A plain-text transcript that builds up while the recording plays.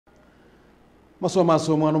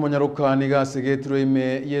Masomo ano manyaruka nigasegetiro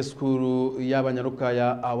ime yeskuru y'abanyaruka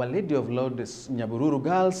ya Our Lady of Lourdes Nyabururu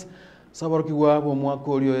Girls sabarukigwa bo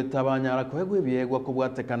mwaka ulio etabanyara kwegwe byegwa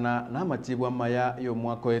kubwatekana n'amatibwa maya yo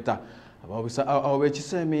mwaka eta ababisa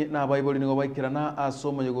abechisemi na Bible nigo bayikirana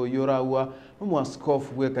asomo yego yorawa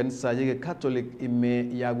n'umwaskofu bwe kanisa yege Catholic ime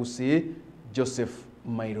yagusi Joseph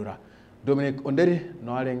Mairura Dominic Onderi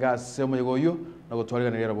no arenga asomo yego yo nago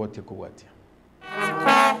twariganira bote kubwatia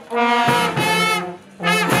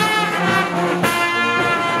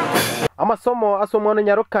Amasomo asomwana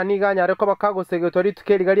nyaruka niga nyareko bakagosegetori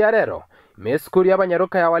tukerigali rero meskuri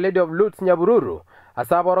y'abanyaruka ya Our Lady of Lourdes Nyabururu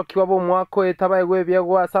asaborokiwa bo mwako etabayegwe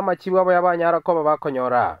byegwa samachibwa bo y'abanyarako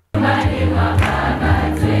babakonyora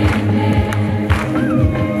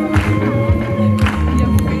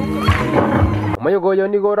Umayogoyo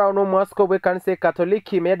nigora no mwasko bwe kanise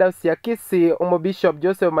Katoliki medausi ya KCSE Bishop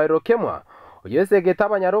Joseph Mairokemwa Uyese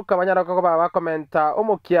getaba nyaruka banyarako ko bakomenta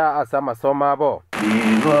umukia asama soma abo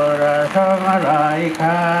Igora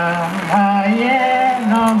tamalaika aye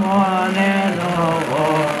no mone no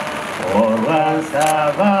orwa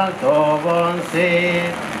sabato bonse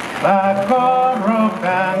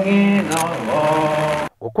bakorokangi no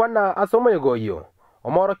Ukwana asomo yegoyo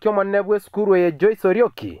omoro kyomo nebwe skuru ye Joyce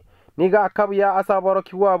Orioki niga akabuya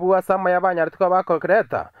asaborokiwa abu asama yabanyarako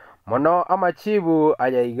bakokreta Mono amachibu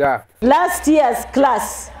ayaiga. Last year's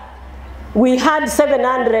class, we had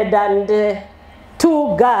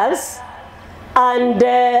 702 girls, and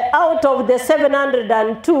out of the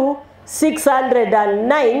 702,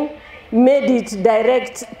 609 made it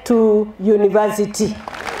direct to university.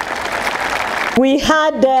 We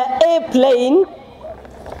had A plane,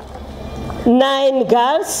 9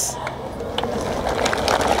 girls,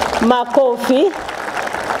 Makofi,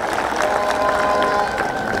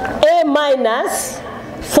 minus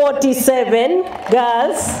 47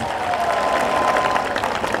 girls,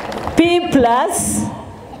 P plus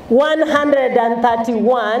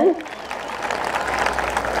 131,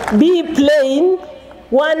 B plain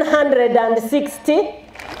 160,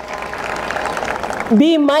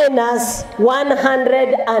 B minus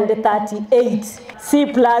 138, C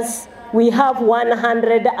plus we have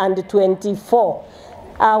 124.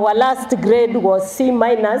 Our last grade was C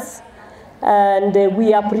minus. And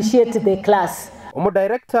we appreciate the class.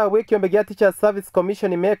 Director w'Ekyombegia Teacher Service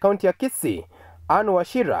Commission ime county ya KCSE Anu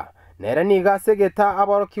Washira nere niga segeta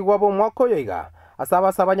abarokigwa bo mwako yoiga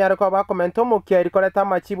asaba sabanyareko bakomento mukia rikoleta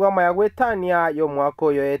machibwa mayagwetania yo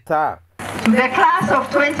mwako yoeta. To the class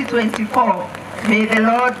of 2024, may the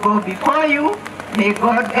Lord go before you, may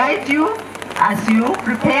God guide you as you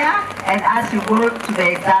prepare and as you go to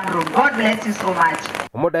the exam room. God bless you so much.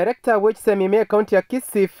 Director w'Ekyombegia ime county ya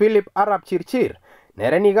KCSE Philip Arab Chirchir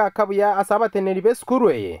nere niga akabuya asaba teneribe skuru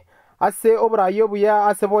eye ase obrayo buya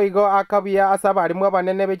ase boigo akabuya asaba arimwe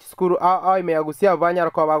abanene b'ekskuru ime yagusia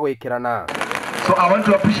abanyarako bagwikirana. So I want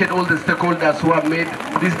to appreciate all the stakeholders who have made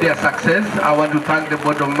this their success. I want to thank the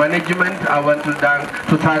board of management. I want to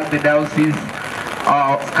thank the diocese,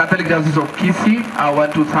 Catholic Diocese of KCSE. I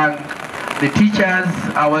want to thank the teachers.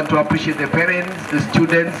 I want to appreciate the parents, the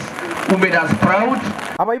students who made us proud.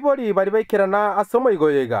 Abaibori bari baikirana asomo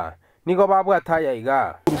igoyega nigo babwataya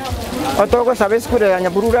iga. Otoko sabes kure ya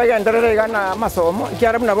Nyabururu ya ndarega na masomo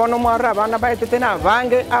kiara mnabona mwara abana baitete na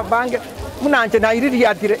abange munanje nairiri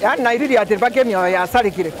atire bakemyo ya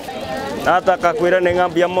sarikire nataka kwira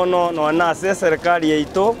nengambia mono no anase serikali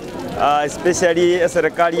yeito especially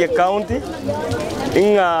serikali ya county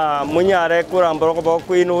inga munyare kuramboro ko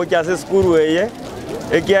kwino cyase skuru eye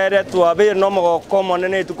ekiare tuabe no mogoko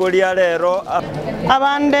monene tukoria rero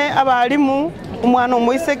abande abalimu umwana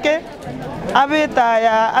omwiseke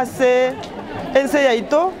abetaya ase ense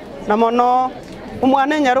yaito na mono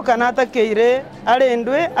umwana nyaruka natakeire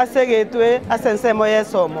arendwe asegetwe asensemo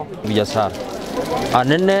yesomo biashara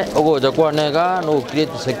anene ogoja kwa nega no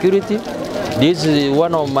create security. This is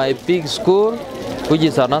one of my big school which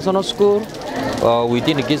is a national school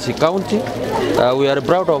within KCSE County. We are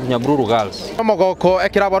proud of Nyabururu Girls. Mogoko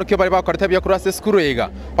ekirabarukyo bari bakorete byo kurase skuru yiga.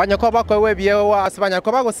 Banyako bakwewe byewa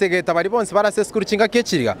asibanyako bagosegeta bari bonse barase skuru kinga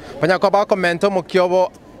kekiriga. Banyako bakomento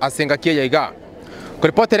mukyobo asenga kiyiga.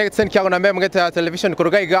 Kuripoti Rexen kiago na mbele mgeta television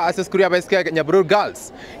kurugaiga ase skuru ya baiskia Nyabururu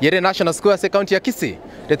Girls. Yere National School ase county ya KCSE.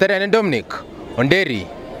 Letari Dominic Onderi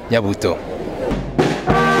Nyabuto.